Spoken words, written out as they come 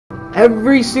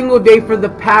every single day for the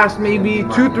past maybe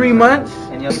 2-3 months,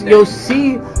 you'll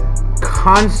see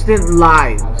constant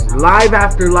lives. Live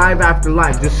after live after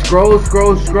live. Just scroll.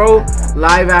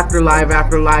 Live after live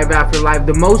after live after live.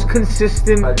 The most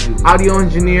consistent audio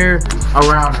engineer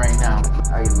around right now.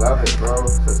 I love it, bro.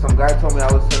 So some guy told me,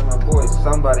 I was telling my boys,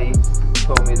 somebody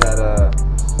told me that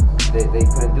they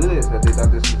couldn't do this, that they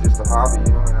thought this was just a hobby,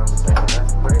 you know, and I was like,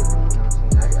 that's crazy, you know what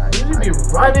I'm saying? You should be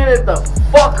running it the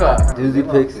fuck up. Doozy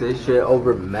picks this shit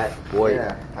over Matt, boy.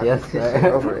 Yeah, yes,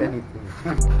 sir. Over anything.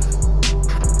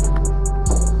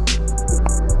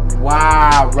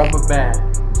 Wow, rubber band.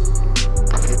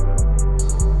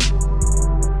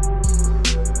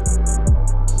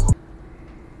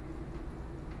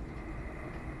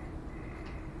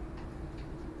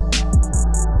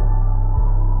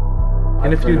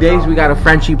 In a few days, we got a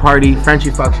Frenchie party, Frenchie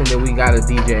function that we got a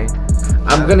DJ.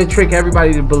 I'm gonna trick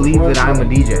everybody to believe that I'm a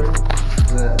DJ.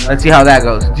 Let's see how that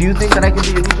goes. Do you think that I can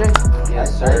be a DJ?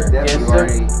 Yes, sir. Yes, You sir.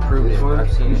 already proved it.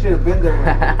 I've seen You it. should have been there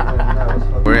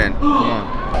when We're in. Come on.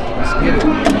 Let's get it.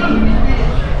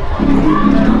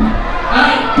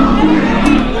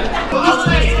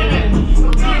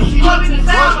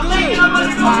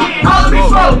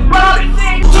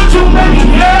 Too many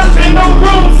hairs, ain't no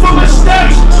room for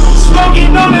mistakes.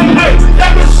 Smoking on the hay,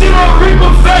 that can see no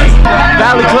reaper face.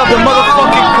 Valley Club, the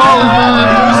motherfucking cold.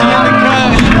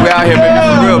 We out here, baby,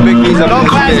 for real. Big B's up in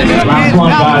this bitch. Last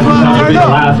one, guys. This is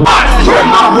the last one. I grip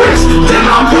my wrist, then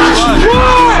I watch you.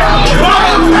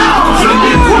 Bottom down,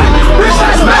 flipping quick, bitch,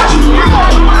 that's magic.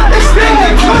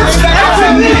 Extended clips,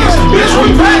 after niggas, bitch,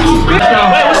 we back.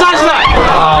 Wait, what size is that?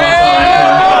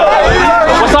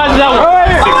 What size is that one?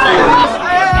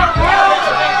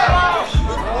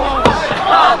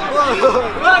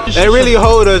 They really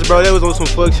hold us, bro. They was on some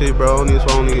fuck shit, bro. I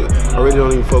really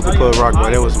don't even fuck with Club Rock, bro.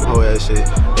 That was some whole ass shit.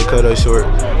 They cut us short.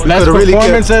 Last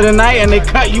performance of the night, and they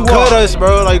cut you off. Cut us,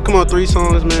 bro. Like, come on, 3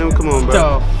 songs, man. Come on,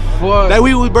 bro. Like,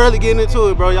 we was barely getting into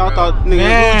it, bro. Y'all thought, nigga,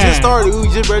 we just started. We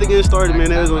just barely getting started, man.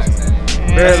 That was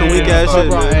some weak ass shit,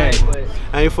 man.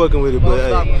 I ain't fucking with it, but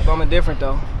hey. Bumming different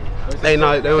though. They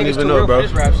don't even know, bro.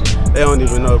 They don't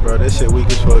even know, bro. That shit weak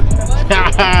as fuck.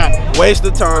 Waste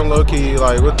of time, low key.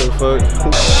 Like, what the fuck?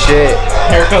 Shit.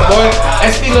 Haircut boy.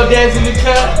 Estilo Dad's in the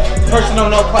cut. Personal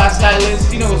no class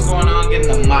stylist. You know what's going on.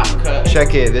 Getting the mop cut.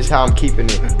 Check it. This is how I'm keeping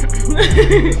it.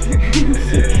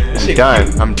 I'm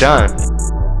done. I'm done.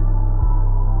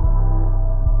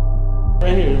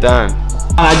 Right here. Done.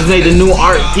 I just made the new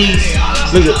art piece.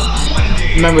 Look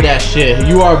at. Remember that shit.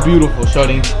 You are beautiful,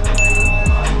 shorty.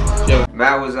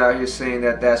 Matt was out here saying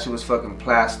that shit was fucking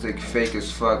plastic, fake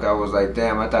as fuck. I was like,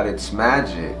 damn, I thought it's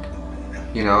magic.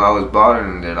 You know, I was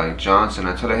bothering there like Johnson.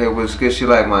 I told her, hey, what's good? She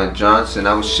like my Johnson.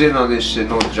 I was shitting on this shit,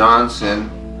 no Johnson.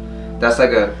 That's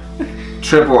like a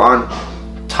triple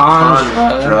entendre,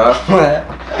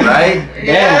 right?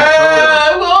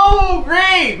 Yeah. Oh,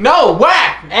 great. No,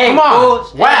 whack. Hey, come on,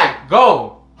 fools. whack.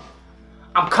 Go.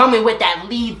 I'm coming with that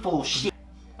lead full shit.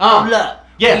 Hold up.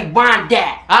 Yeah. Rewind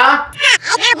that.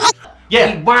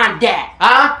 Yeah. Rewind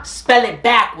that. Spell it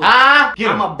backwards.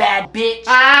 I'm a bad bitch.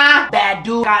 Bad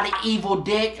dude. Got an evil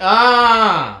dick.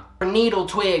 Needle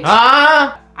twigs.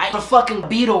 I a fucking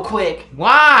beetle quick.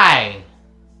 Why?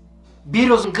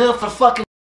 Beetles are good for fucking.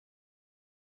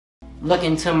 Look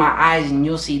into my eyes and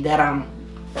you'll see that I'm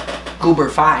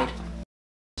goober-fied.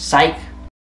 Psych.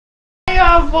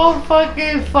 Y'all both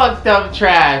fucking fucked up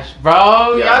trash,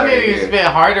 bro. Yeah, Y'all right niggas here. spit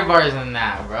harder bars than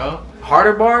that, bro.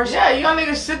 Harder bars? Yeah, y'all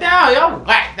niggas sit down. Y'all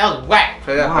whack. That was whack.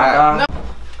 Play that Nah, back. dog.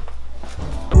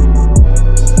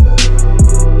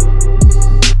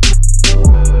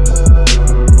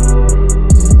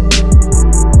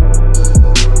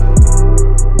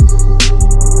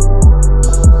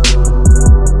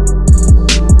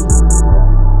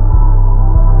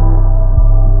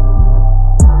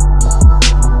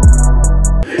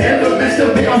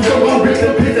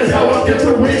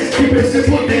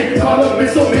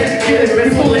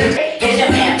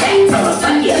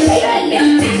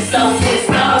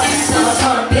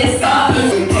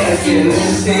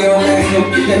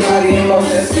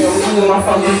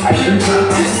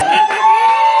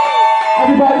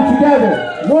 Everybody together.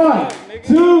 1,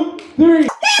 2, 3.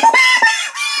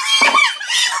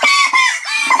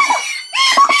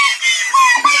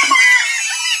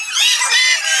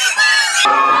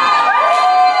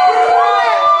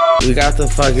 We got the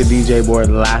fucking DJ board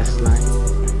last night.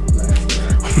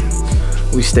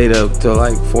 We stayed up till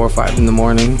like 4 or 5 in the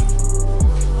morning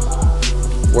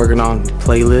working on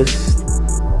playlists.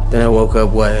 Then I woke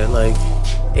up at like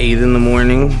 8 in the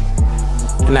morning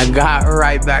and I got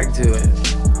right back to it.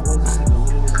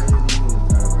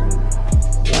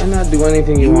 Why not do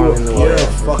anything you want in the world? You're a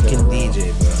fucking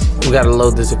DJ, bro. We gotta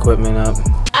load this equipment up.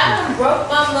 I done broke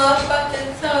my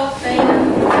motherfucking toe, fam.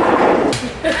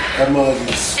 That mug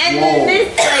is swole. And then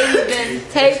this way you been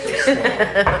taping.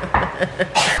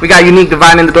 We got Unique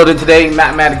Divine in the building today,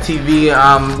 Mathematic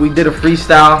TV. We did a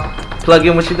freestyle. Plug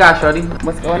in what you got, shorty.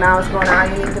 What's going on? What's going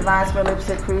on? Unique Divine, Spell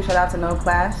Lipstick Crew. Shout out to No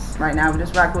Class. Right now, we're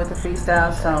just rocking with the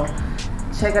freestyle, so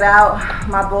check it out.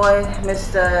 My boy,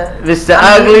 Mr.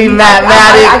 Ugly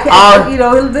Mathematic. You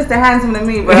know, he's Mr. Handsome to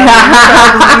me, but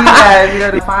you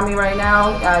know, to find me right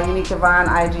now, Unique Divine,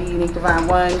 IG, Unique Divine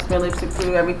 1, Spell Lipstick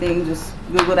Crew, everything. Just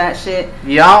Google that shit.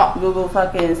 Yeah. Google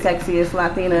fucking sexiest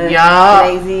Latina, yeah.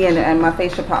 lazy, and my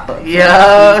face should pop up.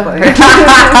 Yeah.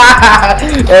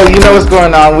 Hey, you know what's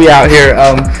going on? We out here.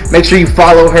 Make sure you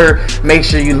follow her. Make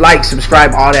sure you like,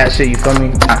 subscribe, all that shit. You feel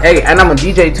me? Hey, and I'm a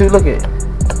DJ too. Look at.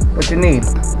 What you need?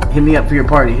 Hit me up for your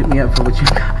party. Hit me up for what you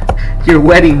got. Your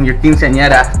wedding, your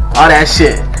quinceañera, all that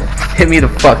shit. Hit me the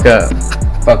fuck up.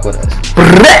 Fuck with us.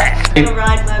 They're gonna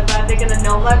ride my vibe. They're gonna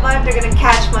know my vibe. They're gonna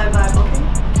catch my vibe. Okay.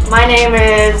 My name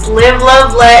is Live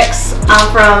Love Lex.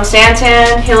 I'm from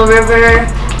Santan, Hill River.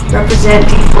 Represent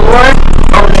D4.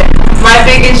 My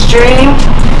biggest dream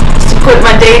is to quit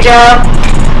my day job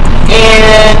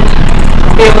and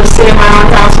be able to sit in my own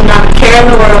house and not a care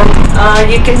in the world.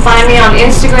 You can find me on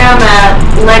Instagram at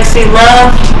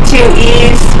LexiLove, 2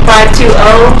 E's,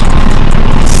 520.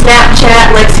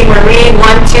 Snapchat,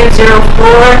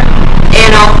 LexiMarie1204.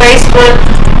 And on Facebook,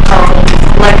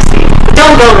 Lexi. But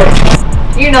don't go there.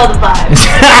 You know the vibes.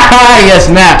 Yes,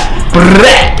 Matt.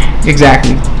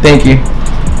 Exactly. Thank you.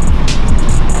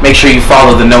 Make sure you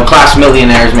follow the No Class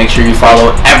Millionaires. Make sure you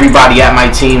follow everybody at my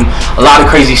team. A lot of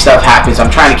crazy stuff happens. I'm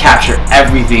trying to capture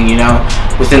everything, you know,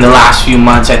 within the last few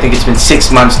months. I think it's been 6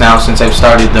 months now since I've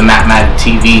started the Mathematic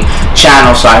TV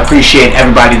channel, so I appreciate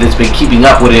everybody that's been keeping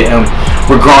up with it, and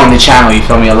we're growing the channel, you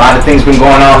feel me? A lot of things been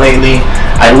going on lately.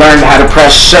 I learned how to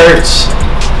press shirts.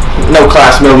 No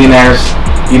Class Millionaires.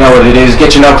 You know what it is.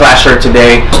 Get your No Class shirt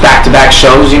today. Back-to-back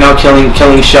shows, you know, killing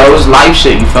shows, live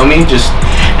shit, you feel me? Just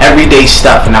everyday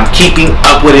stuff, and I'm keeping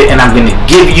up with it, and I'm gonna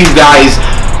give you guys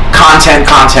content.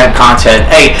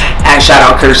 Hey, and shout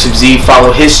out Cursive Z.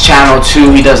 Follow his channel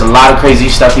too. He does a lot of crazy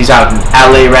stuff. He's out in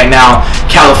LA right now,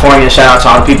 California. Shout out to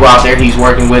all the people out there he's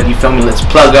working with. You feel me? Let's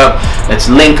plug up. Let's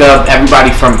link up.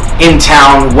 Everybody from in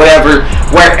town, whatever,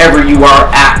 wherever you are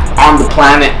at on the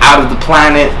planet, out of the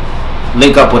planet.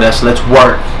 Link up with us. Let's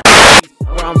work.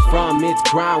 Where I'm from, it's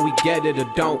grind. We get it or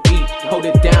don't eat. Hold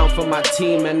it down for my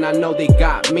team, and I know they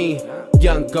got me.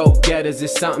 Young go-getters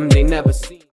is something they never see.